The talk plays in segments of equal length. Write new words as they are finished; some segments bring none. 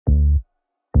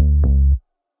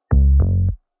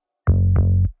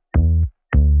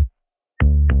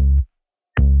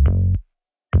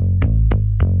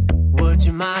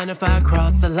mind if I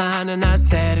cross the line and I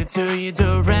said it to you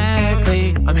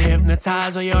directly? I'm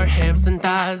hypnotized by your hips and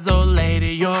thighs. Oh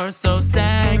lady, you're so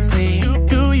sexy.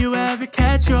 Do you ever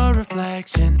catch your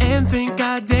reflection and think,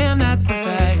 God damn, that's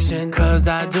perfection? Cause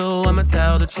I do, I'ma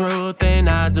tell the truth, and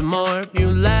I'd do more if you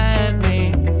let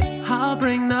me. I'll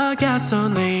bring the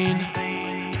gasoline.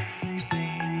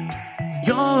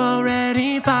 You're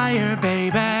already fire,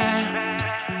 baby.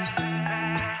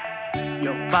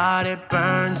 Your body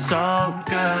burns so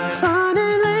good.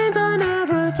 Finding lanes I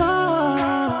never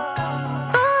thought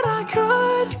I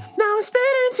could. Now I'm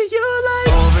speeding to you like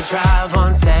overdrive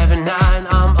on 7-9.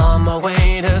 I'm on my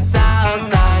way to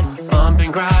Southside. Bump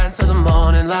and grind till the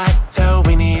morning light, till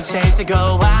we need change to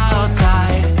go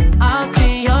outside. I'll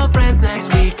see your friends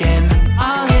next weekend.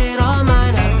 I'll hit all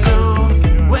mine up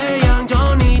too. We're young,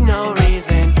 don't need no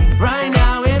reason. Right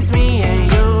now it's me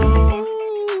and you.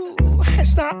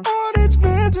 It's not on its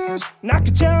vintage, and I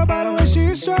can tell by the way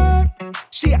she's strut.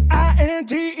 She a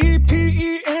I-N-D-E-P-E-N-D-E-N-T,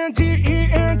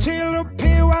 little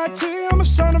P-Y-T. I'm a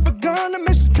son of a gun, I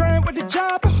missed the train with the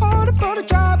job, but harder for the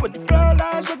job with the blood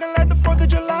lines looking like the 4th of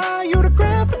July. You the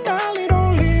grand finale,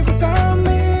 don't leave without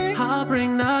me. I'll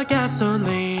bring the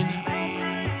gasoline.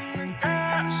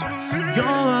 You're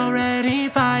already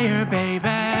fire, baby.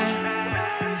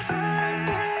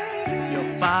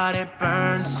 Your body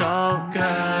burns so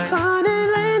good.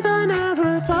 Finding lanes I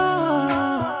never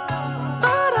thought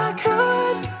I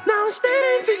could. Now I'm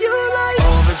speeding to you like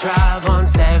overdrive on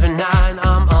 7-9.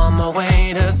 I'm on my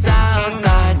way to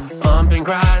Southside. Bump and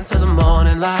grind till the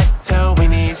morning light, till we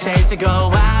need change to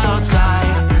go outside.